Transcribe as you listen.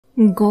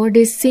God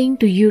is saying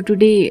to you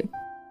today,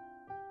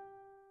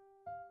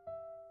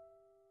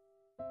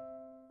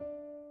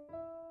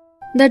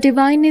 the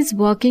divine is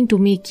working to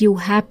make you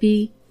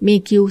happy,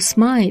 make you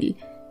smile,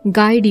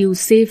 guide you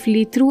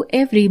safely through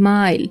every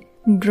mile,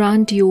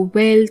 grant you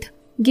wealth,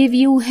 give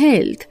you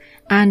health,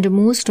 and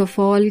most of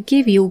all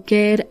give you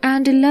care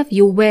and love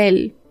you well.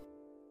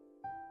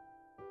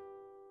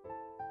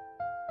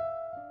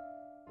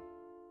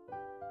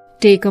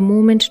 Take a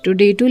moment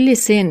today to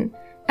listen,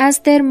 as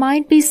there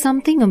might be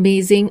something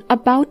amazing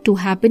about to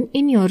happen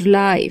in your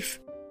life.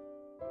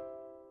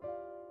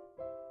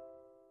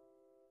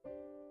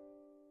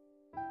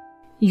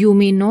 You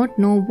may not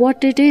know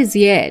what it is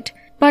yet,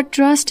 but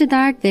trust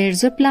that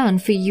there's a plan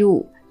for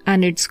you,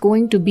 and it's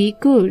going to be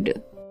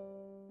good.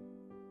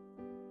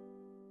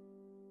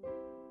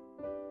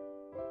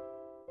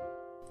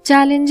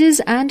 Challenges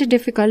and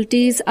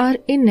difficulties are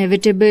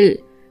inevitable,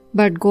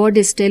 but God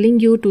is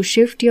telling you to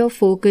shift your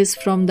focus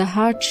from the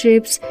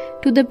hardships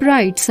to the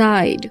bright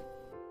side.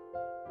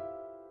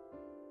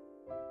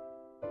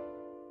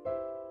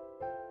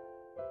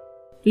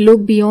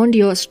 Look beyond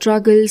your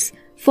struggles,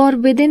 for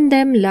within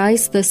them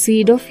lies the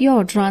seed of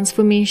your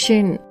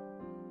transformation.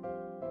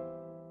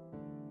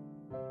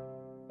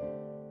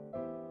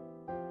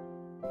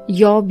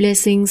 Your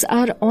blessings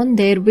are on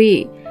their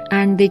way,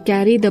 and they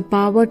carry the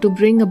power to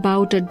bring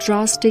about a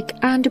drastic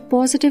and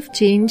positive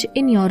change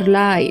in your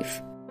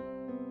life.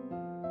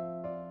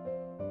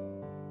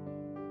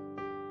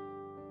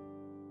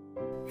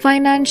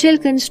 Financial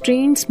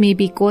constraints may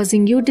be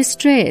causing you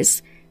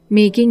distress,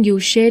 making you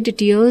shed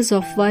tears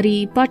of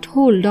worry, but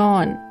hold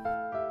on.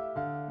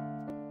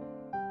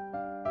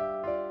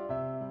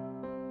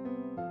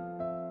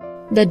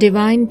 The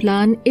divine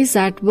plan is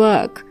at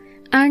work,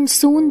 and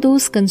soon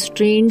those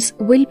constraints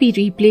will be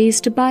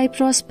replaced by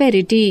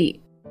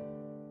prosperity.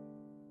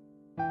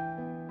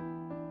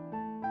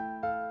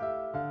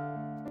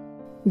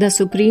 The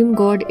Supreme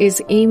God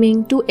is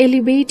aiming to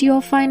elevate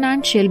your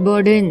financial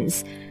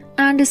burdens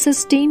and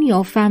sustain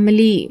your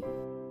family.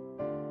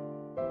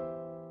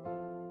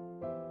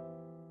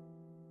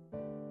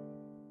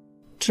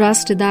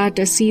 Trust that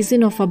a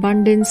season of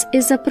abundance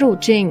is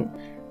approaching,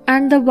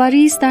 and the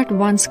worries that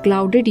once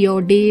clouded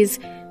your days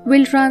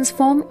will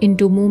transform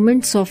into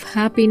moments of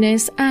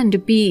happiness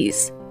and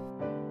peace.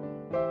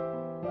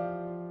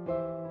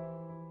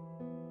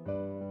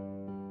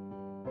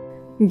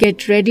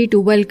 Get ready to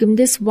welcome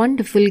this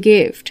wonderful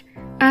gift,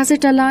 as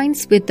it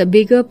aligns with the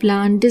bigger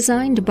plan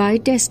designed by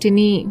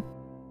destiny.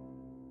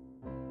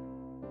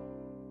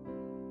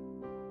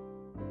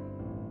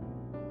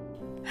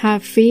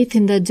 Have faith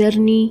in the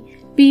journey,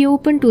 be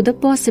open to the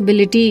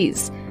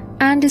possibilities,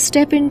 and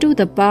step into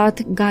the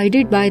path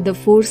guided by the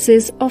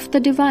forces of the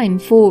divine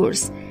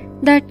force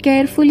that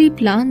carefully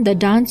plan the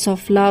dance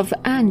of love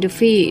and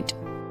fate.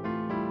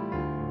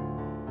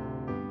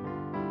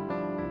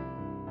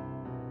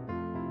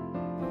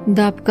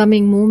 The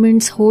upcoming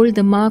moments hold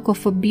the mark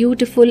of a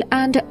beautiful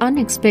and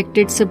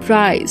unexpected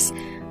surprise,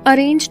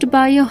 arranged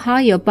by a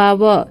higher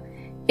power,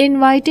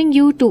 inviting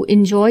you to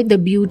enjoy the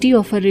beauty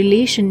of a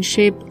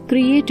relationship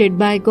created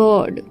by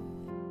God.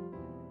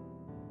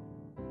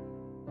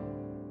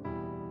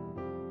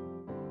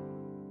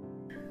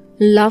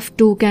 Love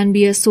too can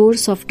be a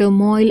source of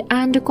turmoil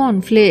and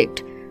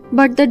conflict,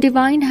 but the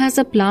divine has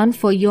a plan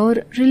for your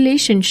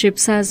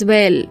relationships as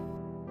well.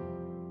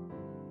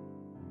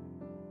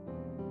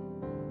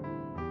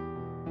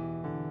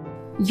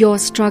 Your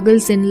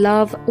struggles in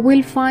love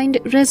will find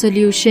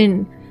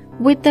resolution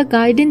with the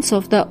guidance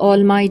of the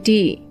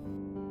Almighty.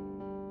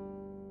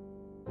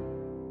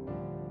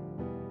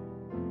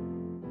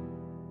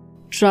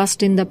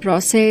 Trust in the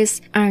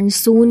process, and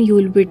soon you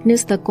will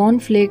witness the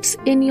conflicts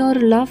in your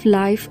love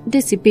life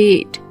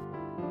dissipate.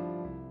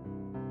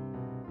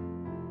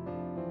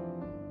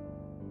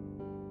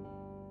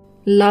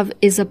 Love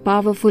is a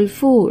powerful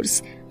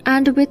force,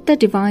 and with the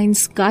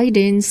divine's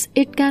guidance,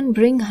 it can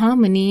bring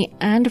harmony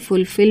and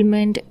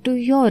fulfillment to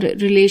your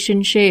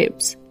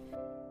relationships.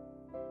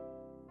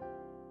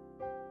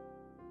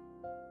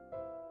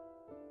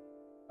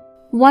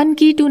 One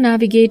key to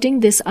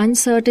navigating this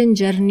uncertain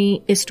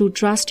journey is to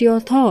trust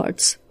your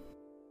thoughts.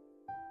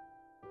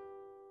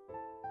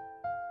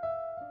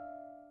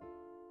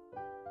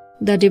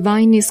 The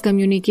divine is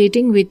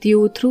communicating with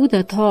you through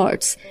the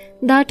thoughts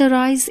that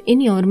arise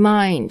in your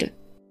mind.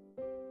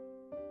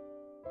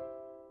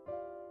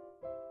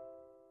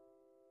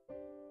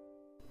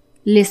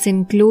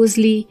 Listen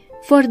closely,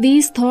 for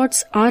these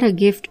thoughts are a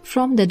gift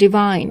from the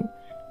divine,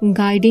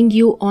 guiding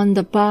you on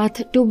the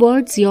path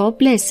towards your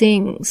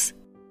blessings.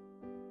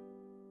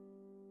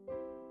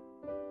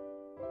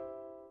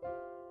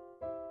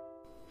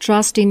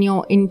 Trust in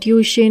your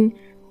intuition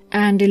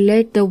and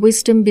let the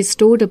wisdom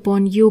bestowed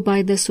upon you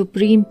by the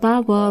Supreme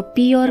Power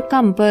be your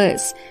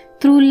compass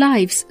through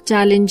life's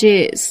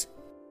challenges.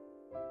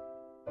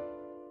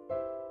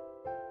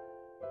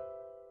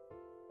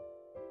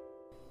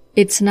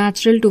 It's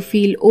natural to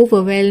feel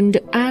overwhelmed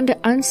and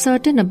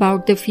uncertain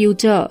about the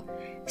future,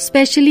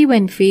 especially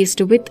when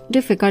faced with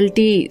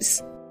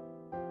difficulties.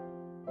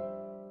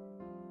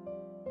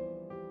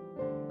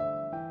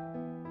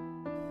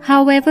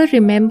 However,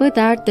 remember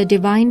that the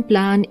divine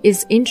plan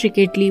is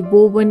intricately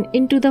woven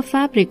into the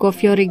fabric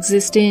of your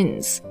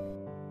existence.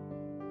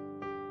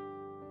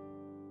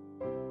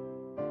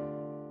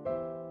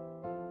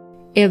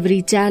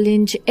 Every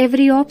challenge,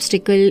 every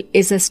obstacle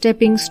is a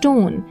stepping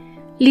stone,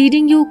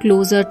 leading you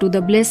closer to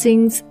the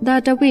blessings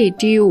that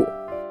await you.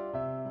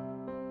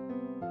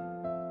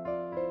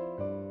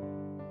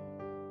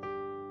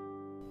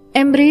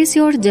 Embrace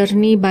your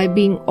journey by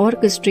being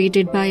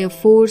orchestrated by a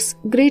force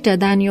greater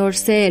than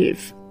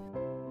yourself.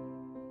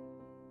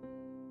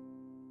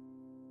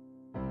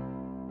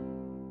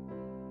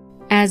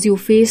 As you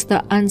face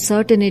the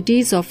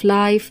uncertainties of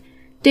life,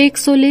 take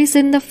solace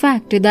in the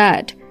fact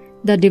that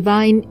the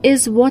divine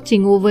is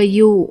watching over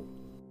you.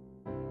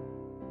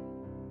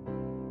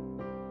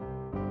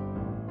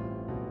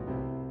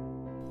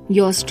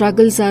 Your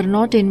struggles are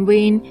not in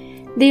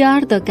vain, they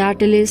are the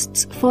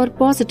catalysts for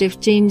positive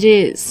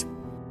changes.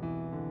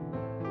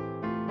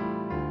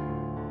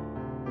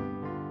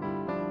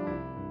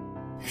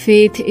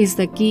 Faith is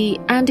the key,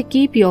 and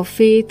keep your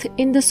faith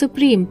in the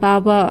supreme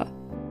power.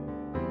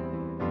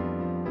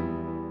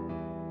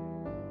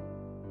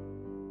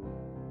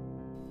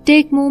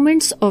 Take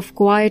moments of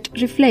quiet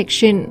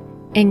reflection,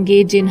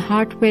 engage in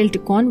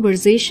heartfelt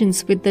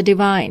conversations with the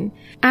divine,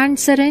 and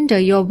surrender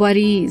your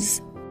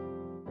worries.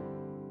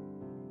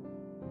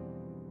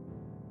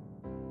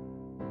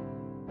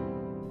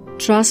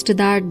 Trust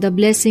that the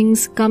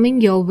blessings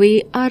coming your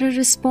way are a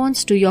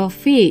response to your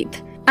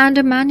faith and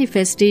a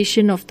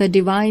manifestation of the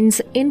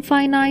divine's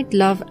infinite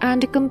love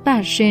and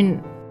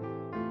compassion.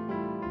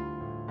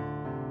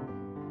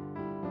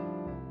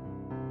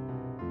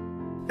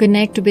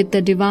 Connect with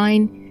the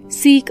divine,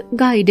 seek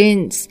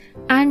guidance,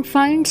 and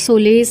find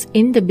solace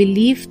in the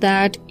belief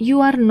that you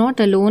are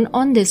not alone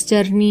on this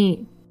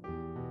journey.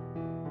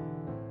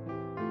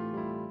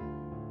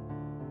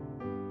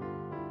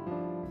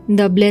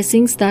 The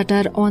blessings that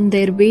are on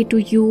their way to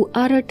you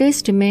are a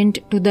testament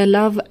to the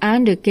love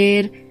and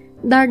care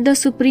that the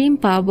Supreme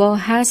Power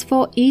has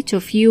for each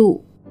of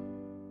you.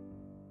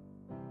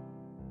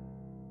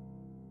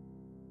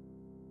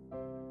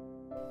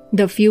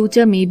 The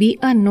future may be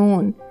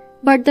unknown,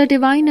 but the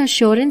divine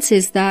assurance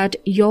is that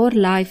your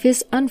life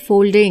is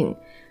unfolding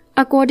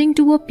according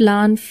to a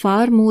plan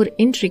far more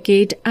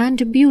intricate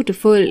and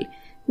beautiful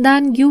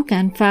than you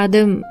can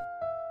fathom.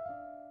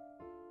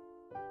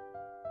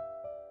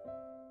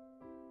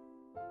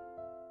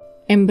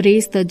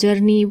 Embrace the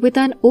journey with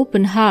an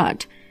open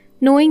heart,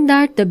 knowing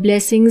that the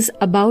blessings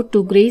about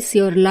to grace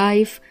your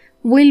life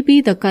will be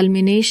the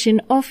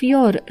culmination of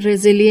your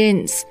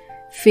resilience,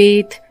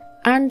 faith,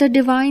 and the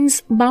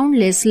divine's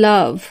boundless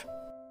love.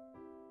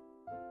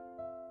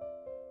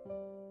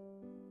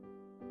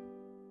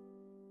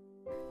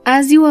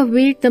 As you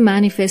await the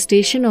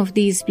manifestation of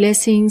these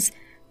blessings,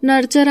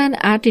 nurture an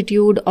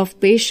attitude of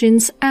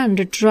patience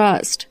and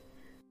trust.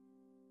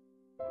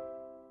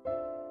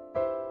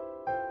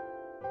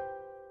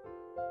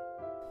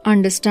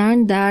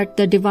 Understand that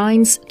the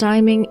divine's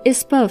timing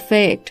is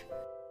perfect.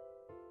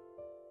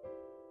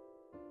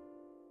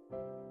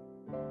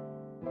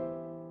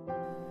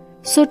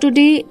 So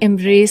today,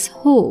 embrace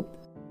hope.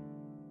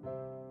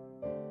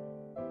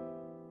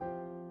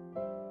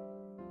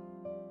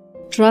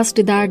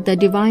 Trust that the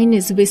divine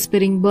is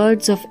whispering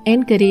words of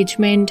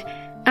encouragement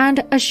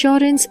and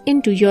assurance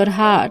into your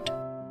heart.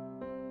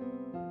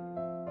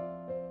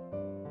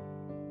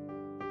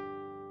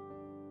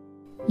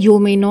 You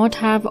may not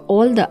have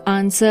all the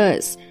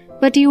answers,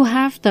 but you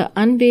have the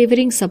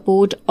unwavering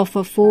support of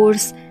a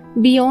force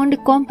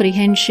beyond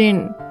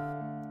comprehension.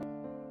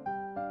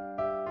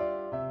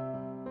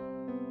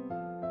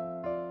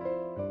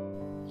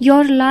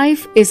 Your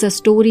life is a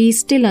story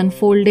still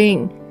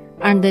unfolding,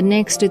 and the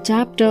next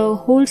chapter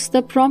holds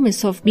the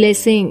promise of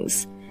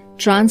blessings,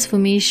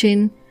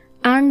 transformation,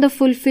 and the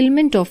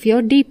fulfillment of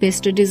your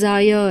deepest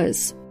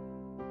desires.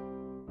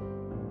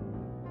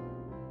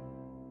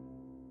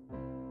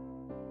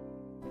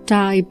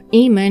 Type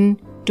Amen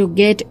to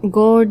get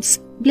God's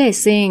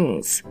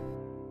blessings.